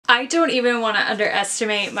I don't even want to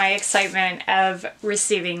underestimate my excitement of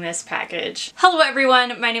receiving this package. Hello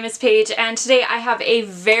everyone, my name is Paige and today I have a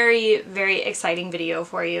very, very exciting video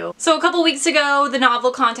for you. So a couple weeks ago, the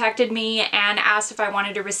Novl contacted me and asked if I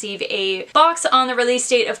wanted to receive a box on the release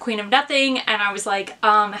date of Queen of Nothing, and I was like,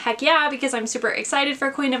 heck yeah, because I'm super excited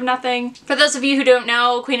for Queen of Nothing. For those of you who don't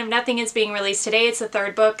know, Queen of Nothing is being released today. It's the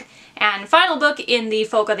third book and final book in the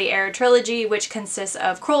Folk of the Air trilogy, which consists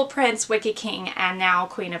of Cruel Prince, Wicked King, and now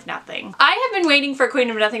Queen of Nothing. I have been waiting for Queen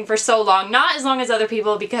of Nothing for so long, not as long as other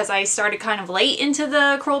people because I started kind of late into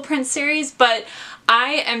the Cruel Prince series, but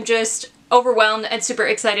I am just overwhelmed and super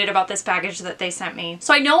excited about this package that they sent me.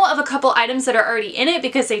 So I know of a couple items that are already in it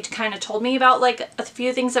because they kind of told me about like a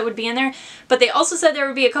few things that would be in there, but they also said there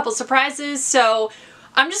would be a couple surprises, so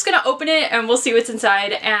I'm just gonna open it and we'll see what's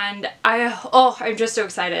inside, and I'm just so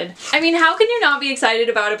excited. I mean, how can you not be excited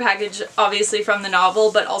about a package obviously from the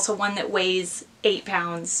Novl, but also one that weighs 8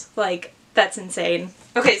 pounds? Like, that's insane.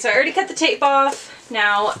 Okay, so I already cut the tape off.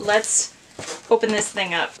 Now let's open this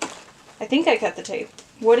thing up. I think I cut the tape.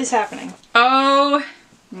 What is happening? Oh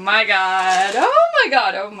my god. Oh my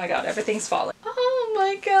god. Oh my god. Everything's falling. Oh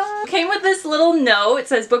my god. Came with this little note. It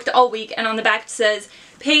says booked all week, and on the back it says,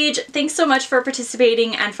 Paige, thanks so much for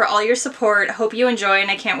participating and for all your support. Hope you enjoy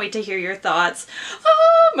and I can't wait to hear your thoughts.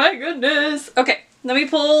 Oh my goodness. Okay, let me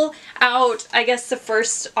pull out, I guess, the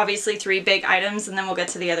first, obviously, 3 big items, and then we'll get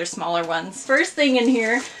to the other smaller ones. First thing in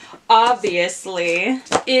here, obviously,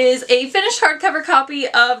 is a finished hardcover copy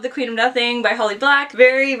of The Queen of Nothing by Holly Black.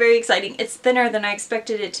 Very, very exciting. It's thinner than I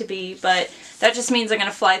expected it to be, but that just means I'm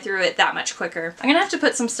gonna fly through it that much quicker. I'm gonna have to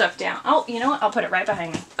put some stuff down. Oh, you know what? I'll put it right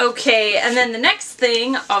behind me. Okay, and then the next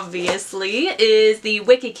thing, obviously, is The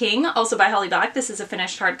Wicked King, also by Holly Black. This is a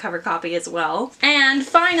finished hardcover copy as well. And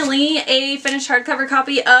finally, a finished hardcover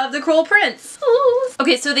copy of The Cruel Prince. Ooh.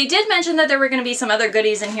 Okay, so they did mention that there were gonna be some other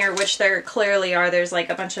goodies in here, which there clearly are. There's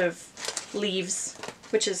like a bunch of leaves,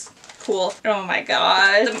 which is cool. Oh my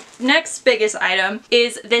god. The next biggest item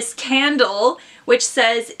is this candle, which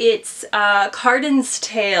says it's Carden's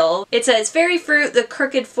Tale. It says Fairy Fruit, The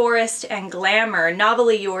Crooked Forest, and Glamour,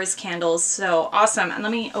 Novelly Yours candles. So awesome. And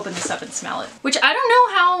let me open this up and smell it. Which I don't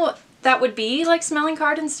know how that would be, like smelling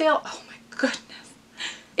Carden's Tale. Oh my goodness.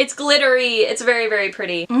 It's glittery. It's very, very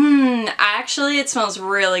pretty. Actually, it smells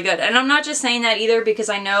really good. And I'm not just saying that either because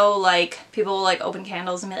I know, like, people will, like, open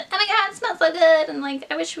candles and be like, oh my god, it smells so good, and, like,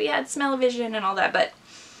 I wish we had smell-o-vision and all that, but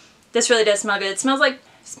this really does smell good. It smells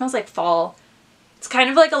like fall. It's kind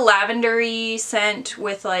of like a lavendery scent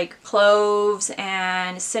with, like, cloves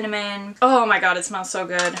and cinnamon. Oh my god, it smells so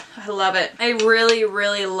good. I love it. I really,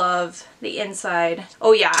 really love the inside.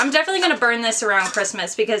 Oh yeah, I'm definitely gonna burn this around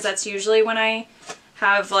Christmas because that's usually when I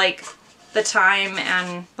have like the time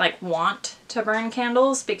and like want to burn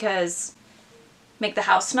candles because make the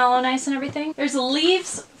house smell all nice and everything. There's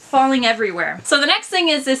leaves falling everywhere. So the next thing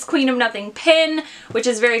is this Queen of Nothing pin, which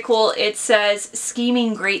is very cool. It says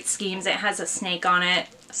Scheming Great Schemes. It has a snake on it.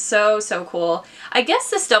 So, so cool. I guess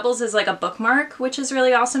this doubles as like a bookmark, which is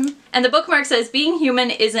really awesome. And the bookmark says, being human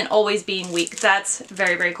isn't always being weak. That's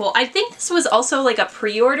very, very cool. I think this was also like a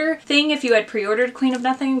pre-order thing if you had pre-ordered Queen of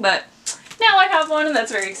Nothing, but now I have one and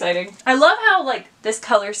that's very exciting. I love how like this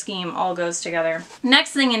color scheme all goes together.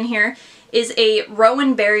 Next thing in here is a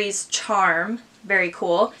Rowan Berries charm. Very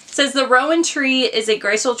cool. It says the rowan tree is a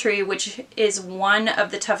graceful tree which is one of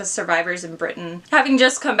the toughest survivors in Britain. Having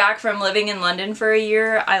just come back from living in London for a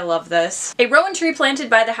year, I love this. A rowan tree planted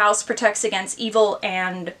by the house protects against evil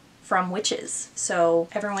and from witches. So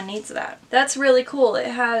everyone needs that. That's really cool. It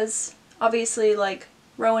has obviously like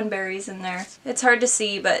rowan berries in there. It's hard to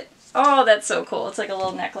see, but oh, that's so cool. It's like a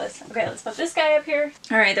little necklace. Okay, let's put this guy up here.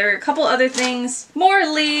 Alright, there are a couple other things. More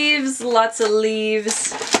leaves. Lots of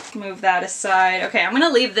leaves. Move that aside. Okay, I'm gonna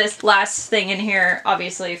leave this last thing in here,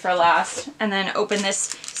 obviously, for last. And then open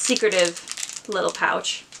this secretive little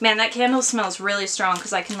pouch. Man, that candle smells really strong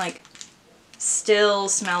because I can, like, still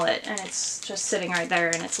smell it. And it's just sitting right there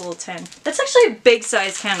in its little tin. That's actually a big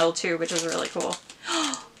size candle, too, which is really cool.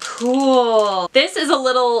 Cool. This is a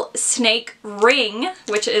little snake ring,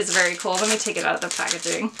 which is very cool. Let me take it out of the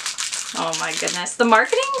packaging. Oh my goodness. The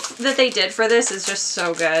marketing that they did for this is just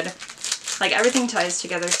so good. Like, everything ties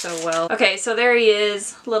together so well. Okay, so there he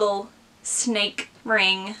is. Little snake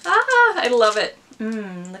ring. Ah, I love it.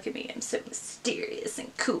 Look at me. I'm so mysterious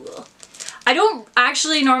and cool. I don't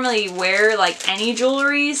actually normally wear, like, any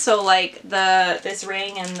jewelry, so, like, this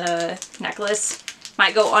ring and the necklace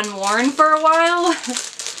might go unworn for a while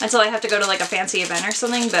until I have to go to, like, a fancy event or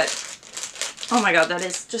something, but Oh my god, that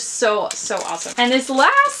is just so awesome. And this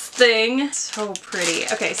last thing, so pretty.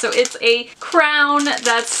 Okay, so it's a crown.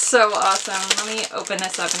 That's so awesome. Let me open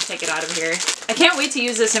this up and take it out of here. I can't wait to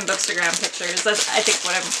use this in Bookstagram pictures. That's, I think,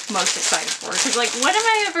 what I'm most excited for. Because, like, when am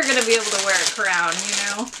I ever going to be able to wear a crown, you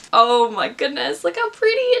know? Oh my goodness, look how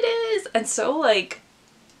pretty it is. And so, like,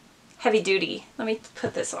 heavy duty. Let me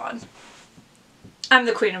put this on. I'm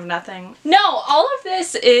the queen of nothing. No, all of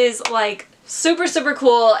this is, like, super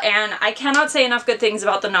cool, and I cannot say enough good things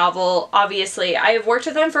about the Novl. Obviously, I have worked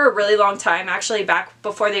with them for a really long time, actually back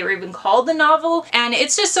before they were even called the Novl, and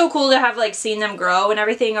it's just so cool to have like seen them grow and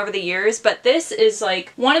everything over the years. But this is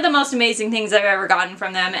like one of the most amazing things I've ever gotten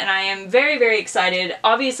from them, and I am very excited.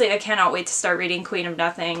 Obviously, I cannot wait to start reading Queen of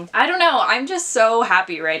Nothing. I don't know, I'm just so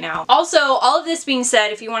happy right now. Also, all of this being said,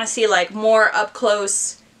 if you want to see like more up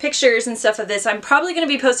close pictures and stuff of this, I'm probably going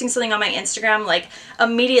to be posting something on my Instagram like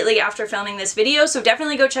immediately after filming this video, so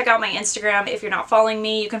definitely go check out my Instagram if you're not following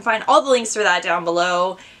me. You can find all the links for that down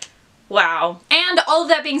below. Wow. And all of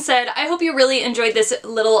that being said, I hope you really enjoyed this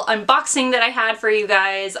little unboxing that I had for you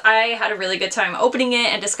guys. I had a really good time opening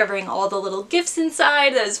it and discovering all the little gifts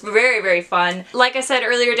inside. That was very fun. Like I said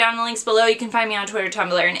earlier, down in the links below, you can find me on Twitter,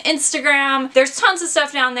 Tumblr, and Instagram. There's tons of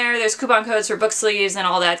stuff down there. There's coupon codes for book sleeves and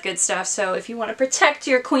all that good stuff. So if you want to protect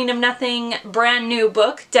your Queen of Nothing brand new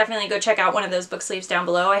book, definitely go check out one of those book sleeves down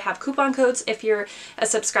below. I have coupon codes. If you're a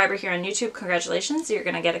subscriber here on YouTube, congratulations, you're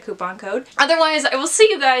gonna get a coupon code. Otherwise, I will see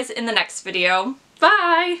you guys in the next video.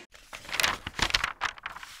 Bye!